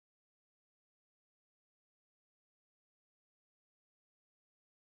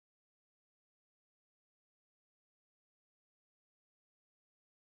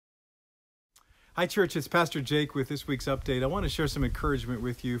Hi, church. It's Pastor Jake with this week's update. I want to share some encouragement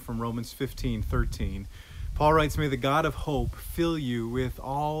with you from Romans 15:13. Paul writes, "May the God of hope fill you with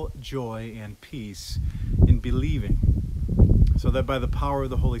all joy and peace in believing, so that by the power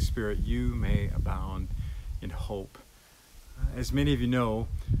of the Holy Spirit you may abound in hope." As many of you know,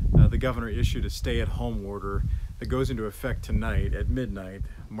 the governor issued a stay-at-home order that goes into effect tonight at midnight,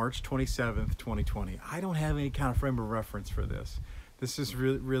 March 27th, 2020. I don't have any kind of frame of reference for this. This is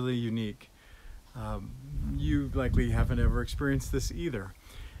really unique. You likely haven't ever experienced this either.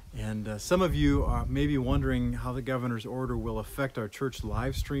 And some of you are maybe wondering how the governor's order will affect our church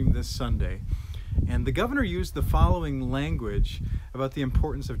live stream this Sunday. And the governor used the following language about the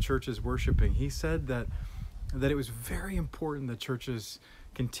importance of churches worshiping. He said that it was very important that churches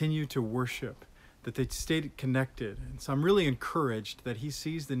continue to worship, that they stayed connected. And so I'm really encouraged that he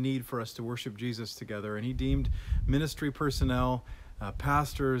sees the need for us to worship Jesus together. And he deemed ministry personnel,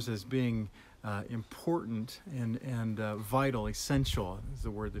 pastors, as being important and vital, essential is the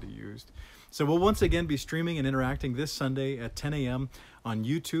word that he used. So we'll once again be streaming and interacting this Sunday at 10 a.m. on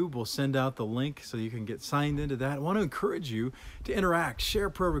YouTube. We'll send out the link so you can get signed into that. I want to encourage you to interact, share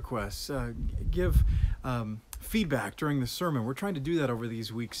prayer requests, give feedback during the sermon. We're trying to do that over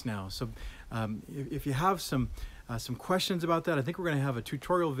these weeks now. So if you have some questions about that, I think we're going to have a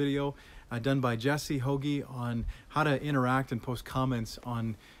tutorial video done by Jesse Hoagie on how to interact and post comments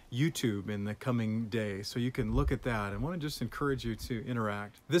on YouTube in the coming day. So you can look at that. I want to just encourage you to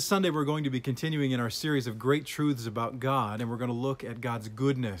interact. This Sunday, we're going to be continuing in our series of great truths about God, and we're going to look at God's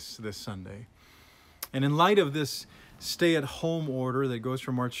goodness this Sunday. And in light of this stay-at-home order that goes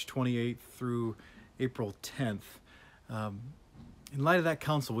from March 28th through April 10th, in light of that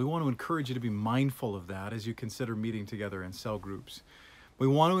counsel, we want to encourage you to be mindful of that as you consider meeting together in cell groups. We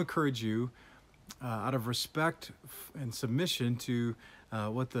want to encourage you out of respect and submission to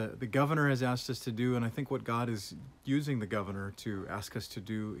what the governor has asked us to do, and I think what God is using the governor to ask us to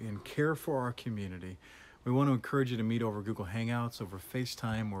do in care for our community. We want to encourage you to meet over Google Hangouts, over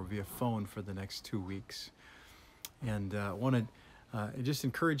FaceTime, or via phone for the next 2 weeks. And I want to just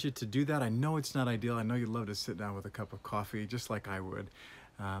encourage you to do that. I know it's not ideal. I know you'd love to sit down with a cup of coffee, just like I would.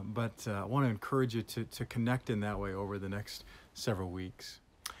 But I want to encourage you to connect in that way over the next several weeks.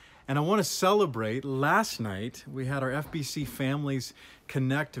 And I want to celebrate, last night, we had our FBC families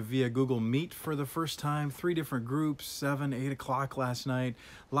connect via Google Meet for the first time. 3 different groups, 7, 8 o'clock last night.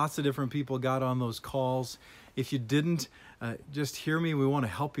 Lots of different people got on those calls. If you didn't, just hear me. We want to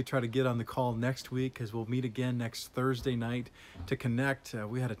help you try to get on the call next week, because we'll meet again next Thursday night to connect.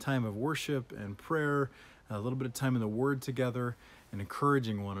 We had a time of worship and prayer, a little bit of time in the Word together, and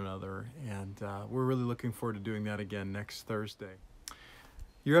encouraging one another. And we're really looking forward to doing that again next Thursday.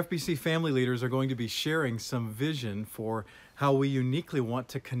 Your FBC family leaders are going to be sharing some vision for how we uniquely want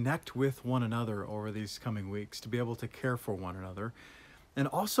to connect with one another over these coming weeks, to be able to care for one another, and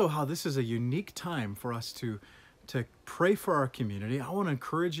also how this is a unique time for us to pray for our community. I want to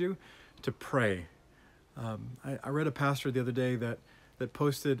encourage you to pray. I read a pastor the other day that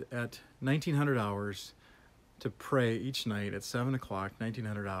posted at 1900 hours to pray each night at 7 o'clock,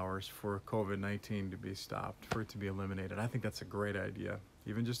 1900 hours for COVID-19 to be stopped, for it to be eliminated. I think that's a great idea,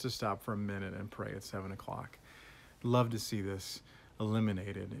 even just to stop for a minute and pray at 7 o'clock. Love to see this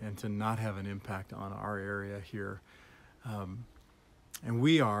eliminated and to not have an impact on our area here. And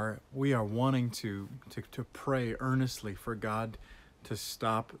we are wanting to pray earnestly for God to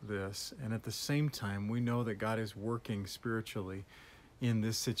stop this. And at the same time, we know that God is working spiritually in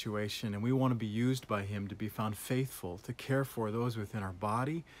this situation, and we want to be used by Him to be found faithful, to care for those within our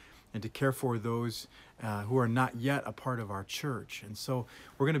body, and to care for those who are not yet a part of our church. And so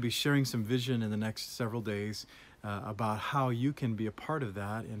we're going to be sharing some vision in the next several days about how you can be a part of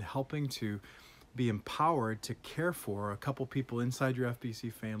that in helping to be empowered to care for a couple people inside your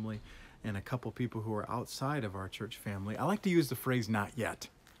FBC family and a couple people who are outside of our church family. I like to use the phrase "not yet."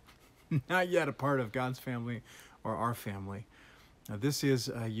 Not yet a part of God's family or our family. This is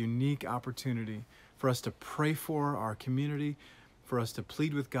a unique opportunity for us to pray for our community, for us to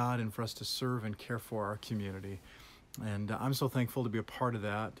plead with God, and for us to serve and care for our community. And I'm so thankful to be a part of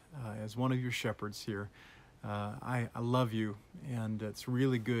that as one of your shepherds here. I love you, and it's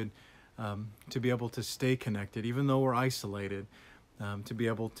really good to be able to stay connected, even though we're isolated, to be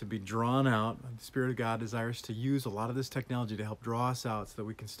able to be drawn out. The Spirit of God desires to use a lot of this technology to help draw us out so that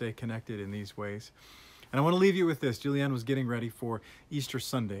we can stay connected in these ways. And I want to leave you with this. Julianne was getting ready for Easter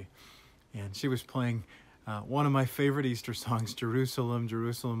Sunday, and she was playing one of my favorite Easter songs, "Jerusalem,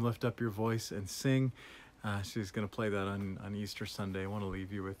 Jerusalem, Lift Up Your Voice and Sing." She's going to play that on Easter Sunday. I want to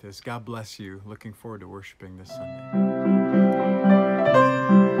leave you with this. God bless you. Looking forward to worshiping this Sunday.